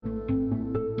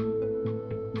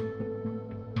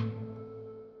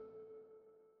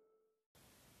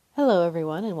Hello,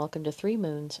 everyone, and welcome to 3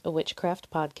 Moons, a Witchcraft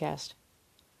podcast.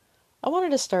 I wanted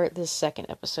to start this second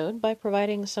episode by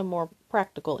providing some more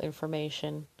practical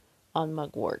information on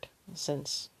mugwort,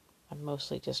 since I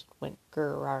mostly just went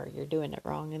grrr, you're doing it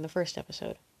wrong in the first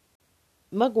episode.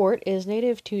 Mugwort is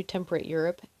native to temperate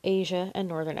Europe, Asia, and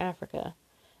northern Africa,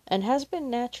 and has been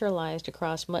naturalized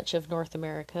across much of North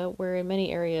America, where in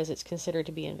many areas it's considered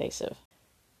to be invasive.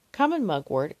 Common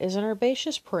mugwort is an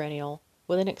herbaceous perennial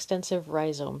with an extensive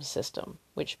rhizome system,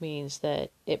 which means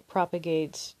that it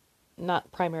propagates not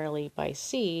primarily by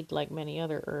seed like many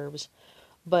other herbs,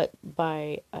 but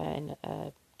by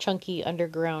a chunky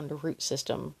underground root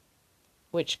system,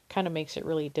 which kind of makes it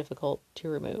really difficult to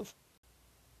remove.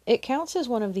 It counts as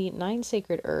one of the 9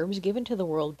 sacred herbs given to the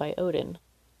world by Odin,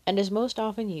 and is most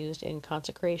often used in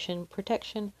consecration,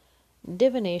 protection,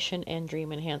 divination, and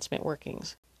dream enhancement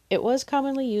workings. It was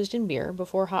commonly used in beer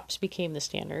before hops became the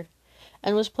standard,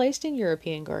 and was placed in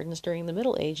European gardens during the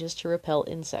Middle Ages to repel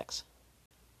insects.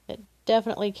 It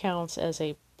definitely counts as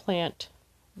a plant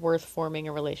worth forming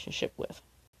a relationship with.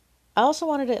 I also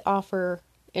wanted to offer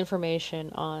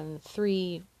information on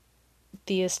 3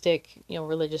 theistic,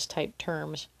 religious type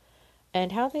terms,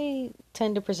 and how they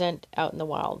tend to present out in the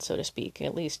wild, so to speak,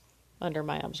 at least under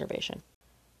my observation.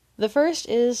 The first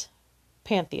is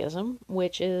pantheism,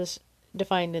 which is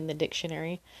defined in the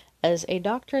dictionary as a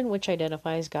doctrine which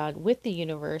identifies God with the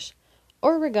universe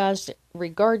or regards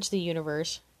the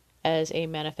universe as a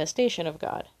manifestation of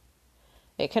God.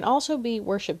 It can also be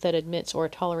worship that admits or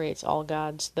tolerates all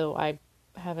gods, though I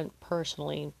haven't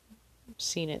personally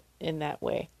seen it in that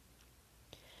way.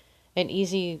 An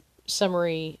easy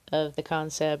summary of the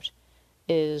concept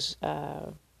is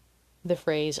the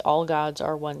phrase, all gods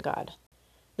are one God.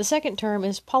 The second term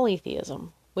is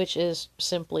polytheism, which is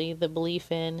simply the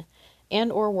belief in and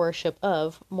or worship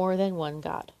of more than one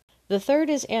god. The third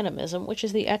is animism, which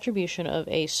is the attribution of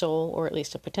a soul, or at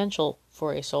least a potential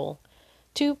for a soul,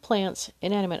 to plants,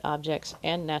 inanimate objects,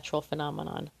 and natural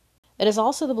phenomenon. It is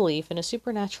also the belief in a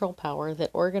supernatural power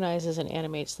that organizes and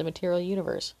animates the material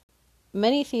universe.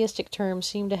 Many theistic terms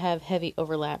seem to have heavy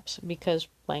overlaps because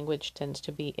language tends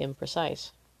to be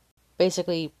imprecise.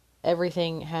 Basically,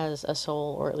 everything has a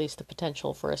soul, or at least the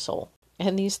potential for a soul.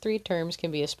 And these 3 terms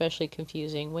can be especially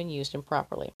confusing when used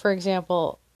improperly. For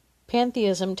example,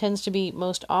 pantheism tends to be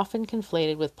most often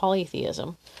conflated with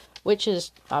polytheism, which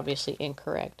is obviously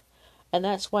incorrect. And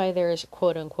that's why there is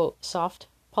quote-unquote soft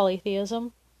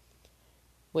polytheism,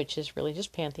 which is really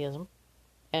just pantheism,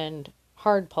 and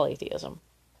hard polytheism,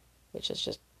 which is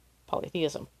just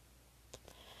polytheism.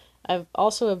 I've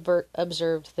also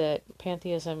observed that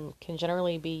pantheism can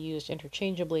generally be used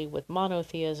interchangeably with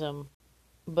monotheism,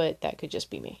 but that could just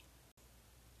be me.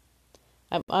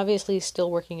 I'm obviously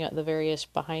still working out the various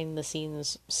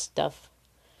behind-the-scenes stuff,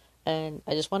 and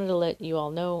I just wanted to let you all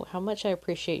know how much I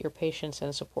appreciate your patience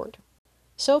and support.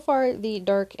 So far, the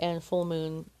dark and full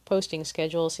moon posting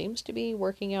schedule seems to be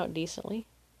working out decently,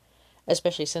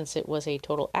 especially since it was a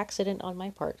total accident on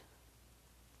my part.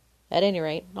 At any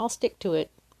rate, I'll stick to it,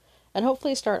 and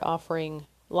hopefully start offering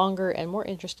longer and more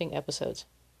interesting episodes.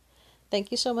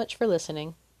 Thank you so much for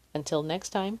listening. Until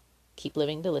next time, keep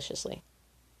living deliciously.